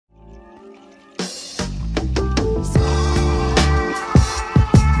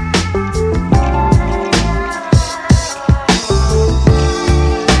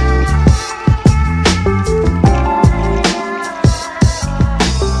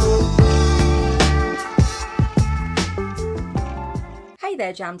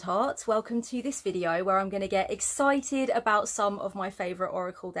there, Jam Tarts. Welcome to this video where I'm going to get excited about some of my favourite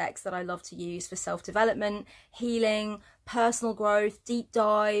Oracle decks that I love to use for self-development, healing, personal growth, deep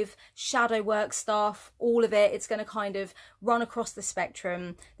dive, shadow work stuff, all of it. It's going to kind of run across the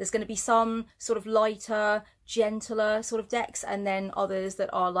spectrum. There's going to be some sort of lighter, gentler sort of decks, and then others that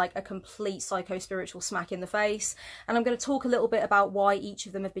are like a complete psycho-spiritual smack in the face. And I'm going to talk a little bit about why each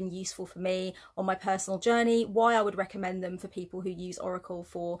of them have been useful for me on my personal journey, why I would recommend them for people who use Oracle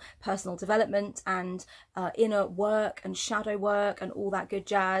for personal development and inner work and shadow work and all that good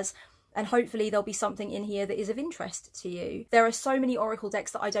jazz. And hopefully there'll be something in here that is of interest to you. There are so many Oracle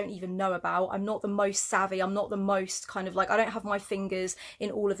decks that I don't even know about. I'm not the most savvy. I'm not the most kind of like, I don't have my fingers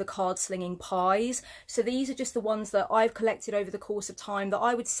in all of the card slinging pies. So these are just the ones that I've collected over the course of time that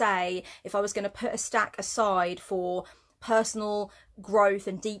I would say if I was going to put a stack aside for personal growth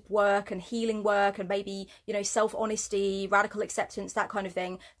and deep work and healing work and maybe, you know, self-honesty, radical acceptance, that kind of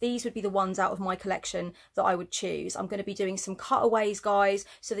thing, these would be the ones out of my collection that I would choose. I'm going to be doing some cutaways, guys,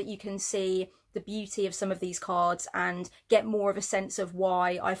 so that you can see the beauty of some of these cards and get more of a sense of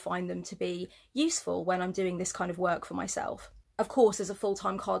why I find them to be useful when I'm doing this kind of work for myself. Of course, as a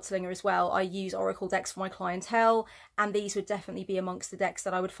full-time card slinger as well, I use Oracle decks for my clientele, and these would definitely be amongst the decks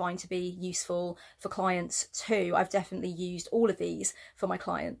that I would find to be useful for clients too. I've definitely used all of these for my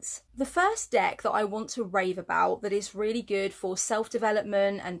clients. The first deck that I want to rave about that is really good for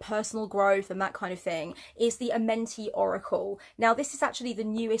self-development and personal growth and that kind of thing is the Amenti Oracle. Now, this is actually the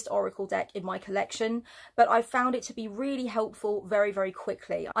newest Oracle deck in my collection, but I found it to be really helpful very, very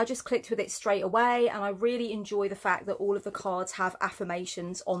quickly. I just clicked with it straight away, and I really enjoy the fact that all of the cards have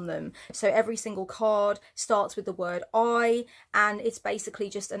affirmations on them. So every single card starts with the word I, and it's basically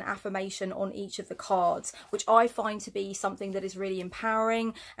just an affirmation on each of the cards, which I find to be something that is really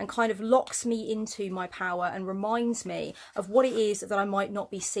empowering and kind of locks me into my power and reminds me of what it is that I might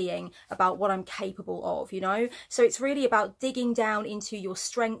not be seeing about what I'm capable of, you know? So it's really about digging down into your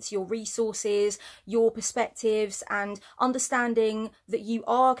strengths, your resources, your perspectives, and understanding that you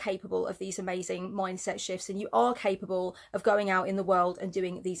are capable of these amazing mindset shifts and you are capable of going out in the world and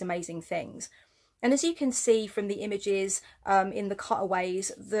doing these amazing things. And as you can see from the images in the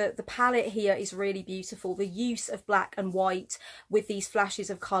cutaways, the palette here is really beautiful. The use of black and white with these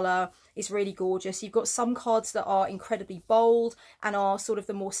flashes of colour is really gorgeous. You've got some cards that are incredibly bold and are sort of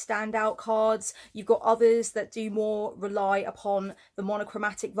the more standout cards. You've got others that do more rely upon the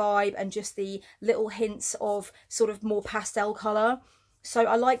monochromatic vibe and just the little hints of sort of more pastel colour. So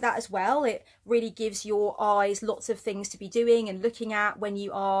I like that as well. It really gives your eyes lots of things to be doing and looking at when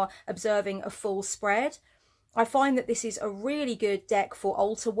you are observing a full spread. I find that this is a really good deck for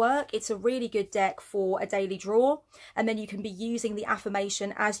altar work. It's a really good deck for a daily draw. And then you can be using the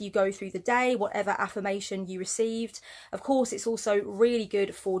affirmation as you go through the day, whatever affirmation you received. Of course, it's also really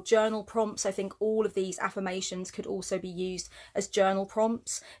good for journal prompts. I think all of these affirmations could also be used as journal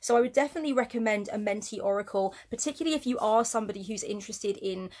prompts. So I would definitely recommend Amenti Oracle, particularly if you are somebody who's interested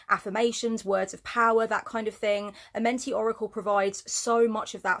in affirmations, words of power, that kind of thing. Amenti Oracle provides so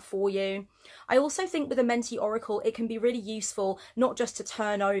much of that for you. I also think with Amenti Oracle, it can be really useful not just to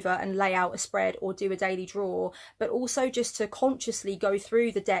turn over and lay out a spread or do a daily draw, but also just to consciously go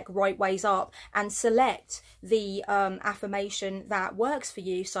through the deck right ways up and select the affirmation that works for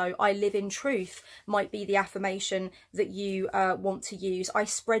you. So I live in truth might be the affirmation that you want to use. I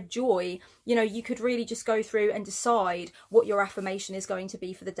spread joy. You know, you could really just go through and decide what your affirmation is going to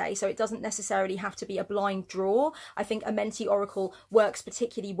be for the day. So it doesn't necessarily have to be a blind draw. I think Amenti Oracle works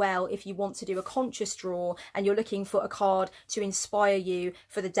particularly well if you want to do a conscious draw and you're looking for a card to inspire you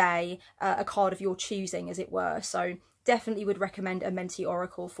for the day, a card of your choosing, as it were. So definitely would recommend Amenti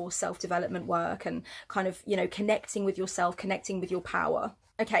Oracle for self-development work and kind of, you know, connecting with yourself, connecting with your power.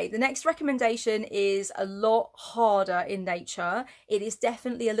 Okay, the next recommendation is a lot harder in nature. It is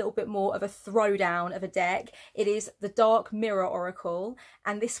definitely a little bit more of a throwdown of a deck. It is the Dark Mirror Oracle,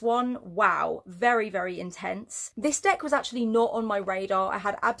 and this one, wow, very, very intense. This deck was actually not on my radar. I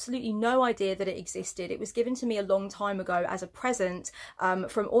had absolutely no idea that it existed. It was given to me a long time ago as a present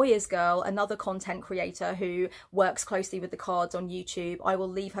from Oya's Girl, another content creator who works closely with the cards on YouTube. I will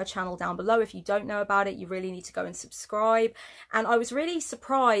leave her channel down below. If you don't know about it, you really need to go and subscribe. And I was really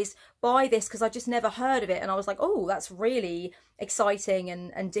surprised by this because I just never heard of it, and I was like, oh, that's really exciting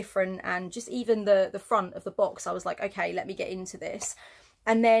and different. And just even the front of the box, I was like, okay, let me get into this.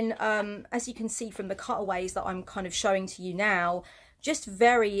 And then as you can see from the cutaways that I'm kind of showing to you now, just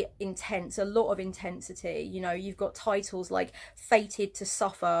very intense, a lot of intensity. You know, you've got titles like Fated to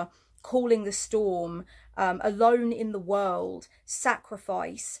Suffer, Calling the Storm, alone in the world,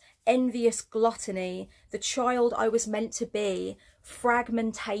 sacrifice, envious gluttony, the child I was meant to be,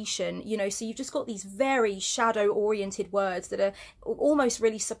 fragmentation, you know. So you've just got these very shadow oriented words that are almost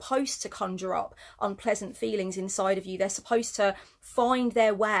really supposed to conjure up unpleasant feelings inside of you. They're supposed to find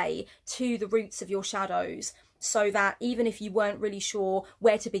their way to the roots of your shadows, so that even if you weren't really sure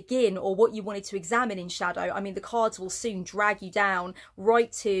where to begin or what you wanted to examine in shadow, I mean, the cards will soon drag you down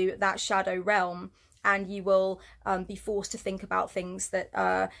right to that shadow realm, and you will be forced to think about things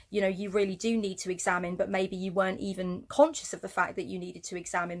that, you know, you really do need to examine, but maybe you weren't even conscious of the fact that you needed to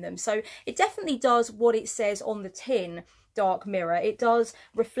examine them. So it definitely does what it says on the tin, dark mirror. It does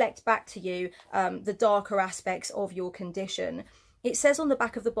reflect back to you the darker aspects of your condition. It says on the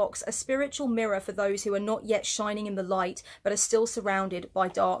back of the box, a spiritual mirror for those who are not yet shining in the light, but are still surrounded by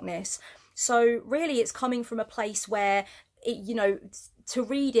darkness. So really it's coming from a place where, you know, to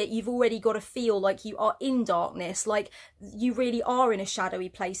read it, you've already got to feel like you are in darkness, like you really are in a shadowy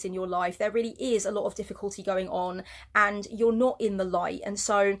place in your life. There really is a lot of difficulty going on and you're not in the light. And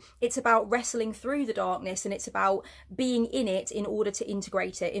so it's about wrestling through the darkness, and it's about being in it in order to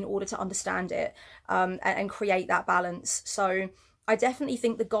integrate it, in order to understand it, and create that balance. So I definitely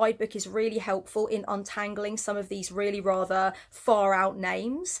think the guidebook is really helpful in untangling some of these really rather far out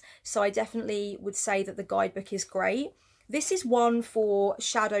names. So I definitely would say that the guidebook is great. This is one for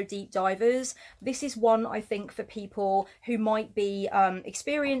shadow deep divers. This is one, I think, for people who might be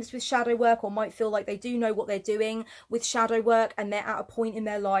experienced with shadow work, or might feel like they do know what they're doing with shadow work, and they're at a point in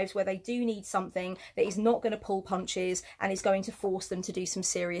their lives where they do need something that is not going to pull punches and is going to force them to do some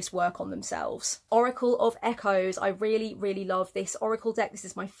serious work on themselves. Oracle of Echoes. I really, really love this Oracle deck. This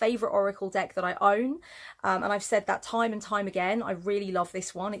is my favourite Oracle deck that I own. And I've said that time and time again. I really love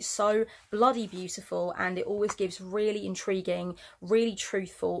this one. It's so bloody beautiful, and it always gives really intriguing, really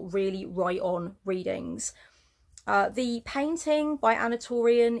truthful, really right on readings. The painting by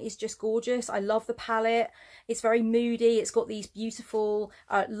Anatolian is just gorgeous. I love the palette. It's very moody. It's got these beautiful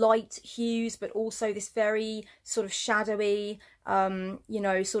light hues, but also this very sort of shadowy, you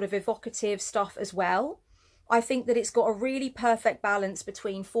know, sort of evocative stuff as well. I think that it's got a really perfect balance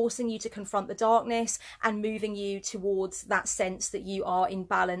between forcing you to confront the darkness and moving you towards that sense that you are in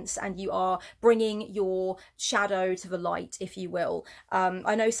balance and you are bringing your shadow to the light, if you will.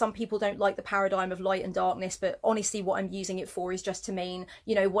 I know some people don't like the paradigm of light and darkness, but honestly what I'm using it for is just to mean,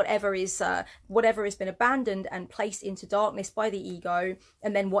 you know, whatever has been abandoned and placed into darkness by the ego,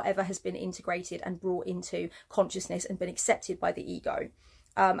 and then whatever has been integrated and brought into consciousness and been accepted by the ego.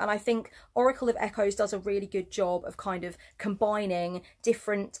 And I think Oracle of Echoes does a really good job of kind of combining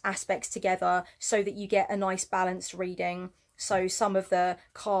different aspects together so that you get a nice balanced reading. So some of the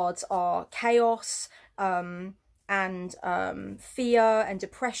cards are chaos and fear and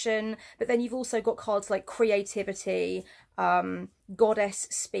depression, but then you've also got cards like creativity, goddess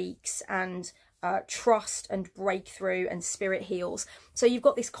speaks, and trust and breakthrough and spirit heals. So you've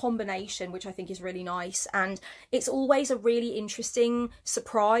got this combination, which I think is really nice, and it's always a really interesting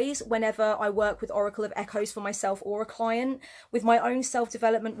surprise whenever I work with Oracle of Echoes for myself or a client. With my own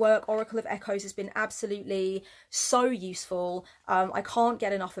self-development work, Oracle of Echoes has been absolutely so useful. I can't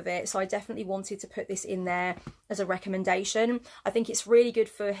get enough of it, so I definitely wanted to put this in there as a recommendation. I think it's really good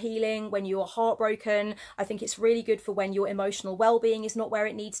for healing when you're heartbroken. I think it's really good for when your emotional well-being is not where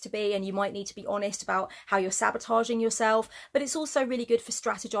it needs to be and you might need to be honest about how you're sabotaging yourself. But it's also really good for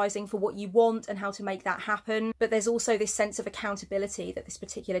strategizing for what you want and how to make that happen. But there's also this sense of accountability that this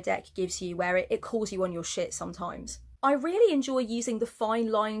particular deck gives you, where it calls you on your shit sometimes. I really enjoy using the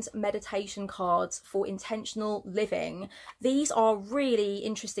Fine Lines meditation cards for intentional living. These are really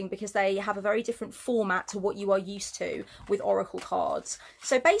interesting because they have a very different format to what you are used to with Oracle cards.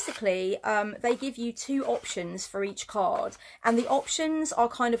 So basically, they give you two options for each card, and the options are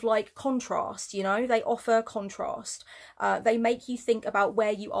kind of like contrast, you know, they offer contrast. They make you think about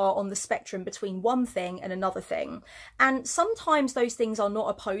where you are on the spectrum between one thing and another thing. And sometimes those things are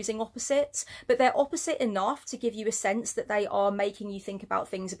not opposing opposites, but they're opposite enough to give you a sense that they are making you think about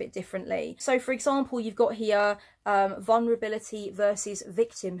things a bit differently. So for example, you've got here vulnerability versus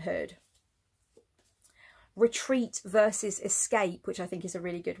victimhood, retreat versus escape, which I think is a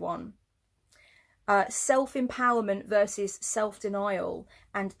really good one, self-empowerment versus self-denial,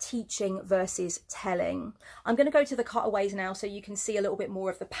 and teaching versus telling. I'm going to go to the cutaways now so you can see a little bit more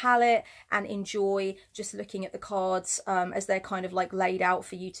of the palette and enjoy just looking at the cards as they're kind of like laid out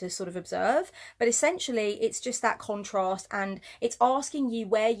for you to sort of observe. But essentially it's just that contrast, and it's asking you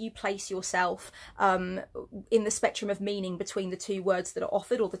where you place yourself in the spectrum of meaning between the two words that are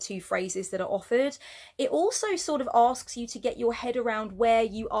offered, or the two phrases that are offered. It also sort of asks you to get your head around where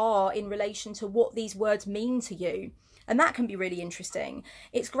you are in relation to what what these words mean to you. And that can be really interesting.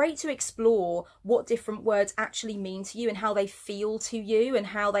 It's great to explore what different words actually mean to you and how they feel to you and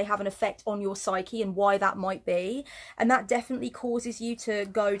how they have an effect on your psyche and why that might be. And that definitely causes you to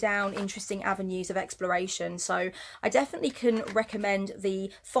go down interesting avenues of exploration. So I definitely can recommend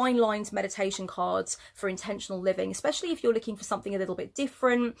the Fine Lines meditation cards for intentional living, especially if you're looking for something a little bit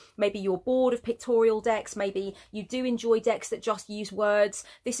different. Maybe you're bored of pictorial decks. Maybe you do enjoy decks that just use words.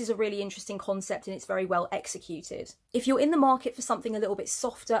 This is a really interesting concept and it's very well executed. If you're in the market for something a little bit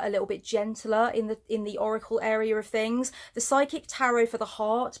softer, a little bit gentler in the oracle area of things, the Psychic Tarot for the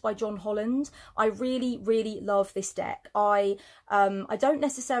Heart by John Holland, I really, really love this deck. I don't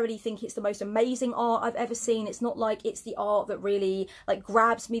necessarily think it's the most amazing art I've ever seen. It's not like it's the art that really like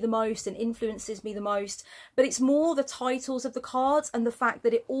grabs me the most and influences me the most, but it's more the titles of the cards and the fact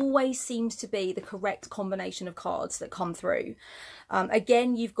that it always seems to be the correct combination of cards that come through.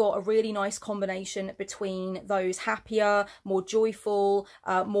 Again, you've got a really nice combination between those happier, more joyful,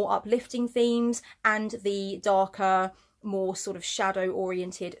 more uplifting themes and the darker, more sort of shadow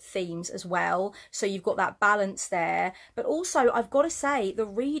oriented themes as well. So you've got that balance there. But also, I've got to say, the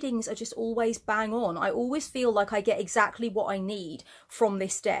readings are just always bang on. I always feel like I get exactly what I need from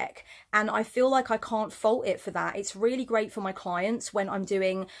this deck. And I feel like I can't fault it for that. It's really great for my clients when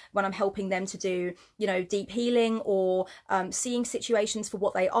I'm helping them to do, you know, deep healing or seeing situations for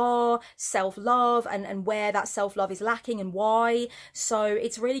what they are, self-love and where that self-love is lacking and why. So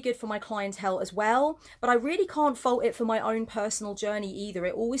it's really good for my clientele as well. But I really can't fault it for my own personal journey either.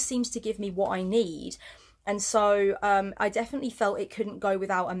 It always seems to give me what I need. And so I definitely felt it couldn't go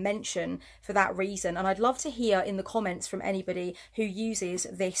without a mention for that reason. And I'd love to hear in the comments from anybody who uses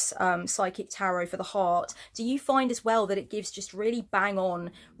this Psychic Tarot for the Heart. Do you find as well that it gives just really bang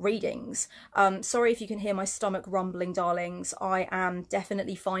on readings? Sorry if you can hear my stomach rumbling, darlings. I am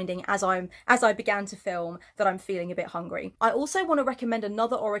definitely finding as I began to film that I'm feeling a bit hungry. I also want to recommend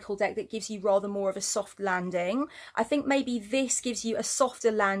another oracle deck that gives you rather more of a soft landing. I think maybe this gives you a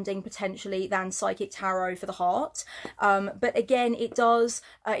softer landing potentially than Psychic Tarot for the Heart, but again, it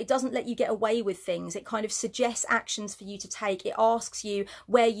doesn't let you get away with things. It kind of suggests actions for you to take. It asks you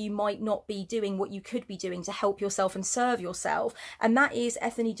where you might not be doing what you could be doing to help yourself and serve yourself, and that is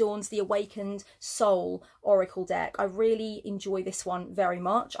Ethany Dawn's The Awakened Soul oracle deck. I really enjoy this one very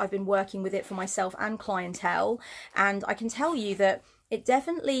much. I've been working with it for myself and clientele, and I can tell you that it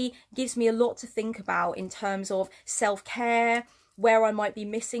definitely gives me a lot to think about in terms of self-care, where I might be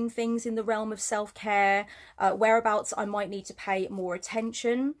missing things in the realm of self-care, whereabouts I might need to pay more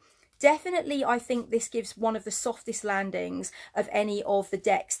attention. Definitely, I think this gives one of the softest landings of any of the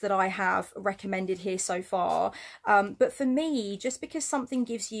decks that I have recommended here so far. But for me, just because something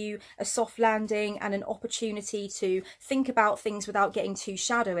gives you a soft landing and an opportunity to think about things without getting too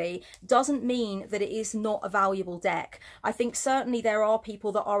shadowy, doesn't mean that it is not a valuable deck. I think certainly there are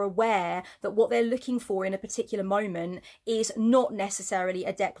people that are aware that what they're looking for in a particular moment is not necessarily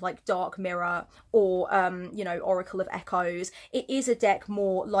a deck like Dark Mirror or, you know, Oracle of Echoes. It is a deck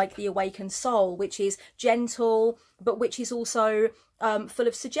more like the Awakened Soul, which is gentle, but which is also full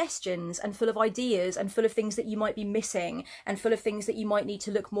of suggestions and full of ideas and full of things that you might be missing and full of things that you might need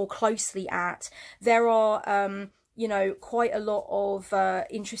to look more closely at. There are you know, quite a lot of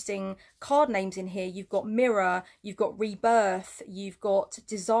interesting card names in here. You've got Mirror, you've got Rebirth, you've got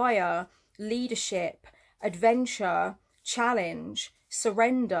Desire, Leadership, Adventure, Challenge,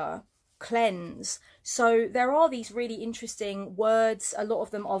 Surrender, Cleanse. So there are these really interesting words. A lot of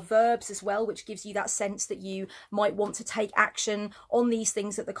them are verbs as well, which gives you that sense that you might want to take action on these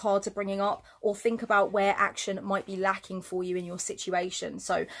things that the cards are bringing up, or think about where action might be lacking for you in your situation.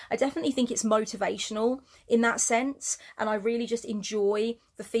 So I definitely think it's motivational in that sense, and I really just enjoy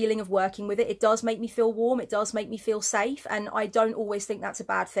the feeling of working with it. It does make me feel warm, it does make me feel safe, and I don't always think that's a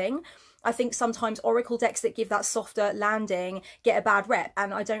bad thing. I think sometimes oracle decks that give that softer landing get a bad rep,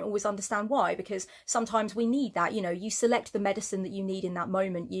 and I don't always understand why, because sometimes we need that. You know, you select the medicine that you need in that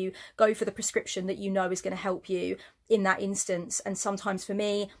moment, you go for the prescription that you know is going to help you in that instance. And sometimes for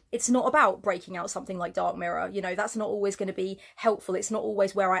me, it's not about breaking out something like Dark Mirror. You know, that's not always going to be helpful. It's not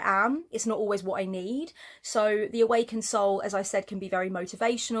always where I am. It's not always what I need. So the Awakened Soul, as I said, can be very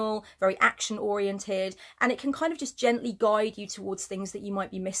motivational, very action oriented, and it can kind of just gently guide you towards things that you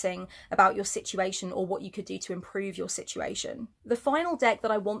might be missing about your situation or what you could do to improve your situation. The final deck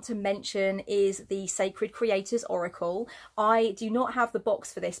that I want to mention is the Sacred Creators Oracle. I do not have the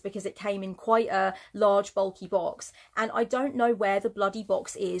box for this because it came in quite a large, bulky box. and I don't know where the bloody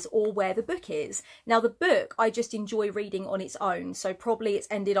box is or where the book is. Now the book I just enjoy reading on its own, so probably it's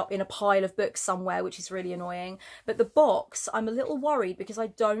ended up in a pile of books somewhere, which is really annoying. But the box, I'm a little worried because I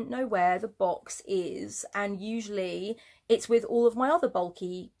don't know where the box is, and usually it's with all of my other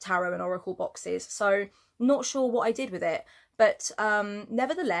bulky tarot and oracle boxes, so not sure what I did with it. But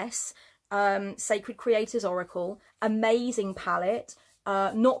nevertheless, Sacred Creators Oracle, amazing palette,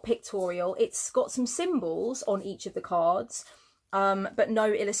 not pictorial. It's got some symbols on each of the cards, but no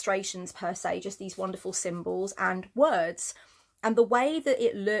illustrations per se, just these wonderful symbols and words. And the way that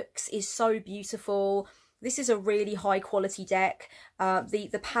it looks is so beautiful. This is a really high quality deck.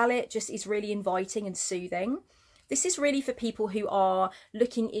 The palette just is really inviting and soothing. This is really for people who are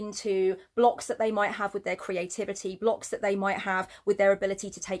looking into blocks that they might have with their creativity, blocks that they might have with their ability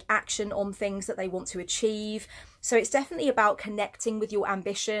to take action on things that they want to achieve. So it's definitely about connecting with your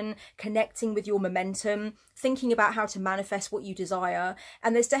ambition, connecting with your momentum, thinking about how to manifest what you desire.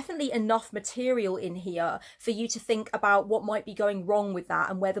 And there's definitely enough material in here for you to think about what might be going wrong with that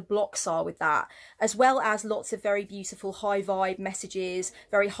and where the blocks are with that, as well as lots of very beautiful high vibe messages,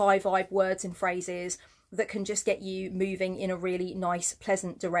 very high vibe words and phrases that can just get you moving in a really nice,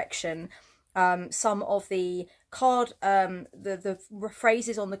 pleasant direction. Some of the card, the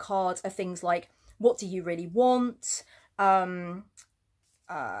phrases on the cards are things like, what do you really want?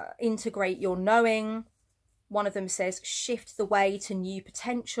 Integrate your knowing. One of them says, shift the way to new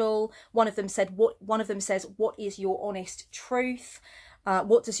potential. One of them says, what is your honest truth?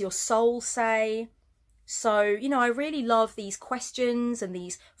 What does your soul say? So, you know, I really love these questions and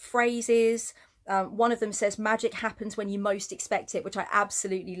these phrases. One of them says, magic happens when you most expect it, which I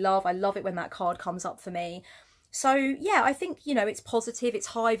absolutely love. I love it when that card comes up for me. So yeah, I think, you know, it's positive, it's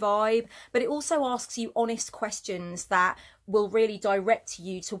high vibe, but it also asks you honest questions that will really direct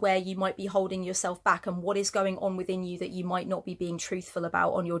you to where you might be holding yourself back and what is going on within you that you might not be being truthful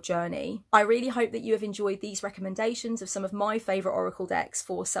about on your journey. I really hope that you have enjoyed these recommendations of some of my favourite oracle decks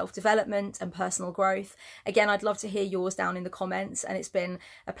for self-development and personal growth. Again, I'd love to hear yours down in the comments, and it's been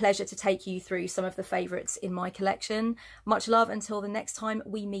a pleasure to take you through some of the favourites in my collection. Much love until the next time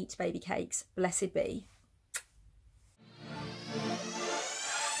we meet, baby cakes. Blessed be.